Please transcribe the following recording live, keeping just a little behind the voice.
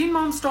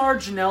Mom star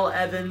Janelle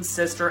Evans'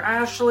 sister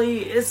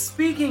Ashley is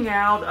speaking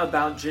out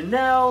about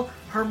Janelle,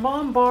 her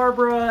mom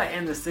Barbara,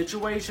 and the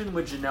situation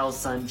with Janelle's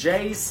son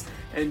Jace,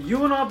 and you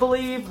will not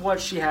believe what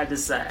she had to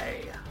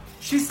say.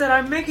 She said,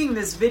 "I'm making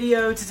this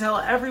video to tell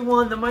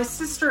everyone that my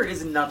sister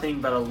is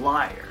nothing but a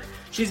liar.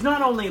 She's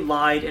not only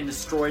lied and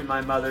destroyed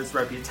my mother's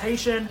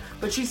reputation,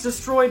 but she's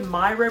destroyed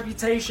my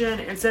reputation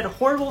and said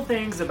horrible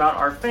things about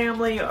our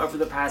family over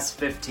the past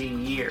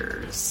 15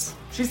 years.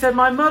 She said,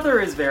 "My mother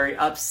is very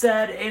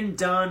upset and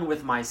done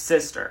with my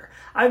sister.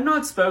 I've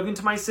not spoken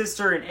to my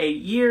sister in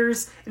 8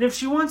 years, and if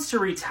she wants to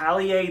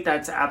retaliate,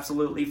 that's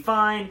absolutely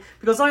fine,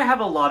 because I have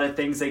a lot of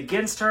things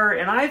against her,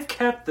 and I've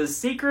kept the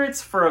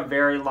secrets for a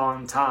very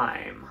long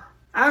time."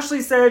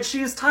 Ashley said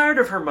she is tired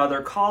of her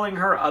mother calling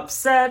her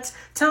upset,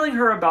 telling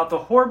her about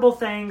the horrible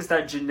things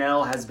that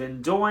Janelle has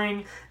been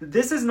doing.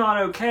 This is not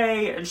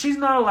okay, and she's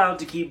not allowed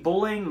to keep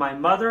bullying my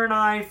mother and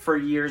I for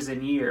years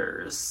and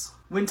years.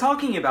 When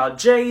talking about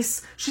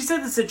Jace, she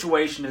said the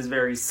situation is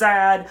very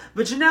sad,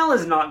 but Janelle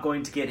is not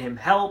going to get him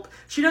help.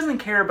 She doesn't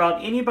care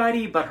about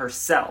anybody but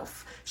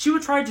herself. She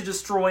would try to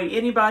destroy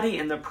anybody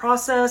in the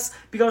process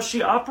because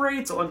she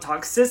operates on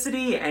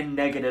toxicity and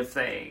negative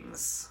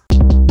things.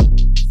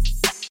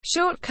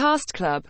 Short Cast Club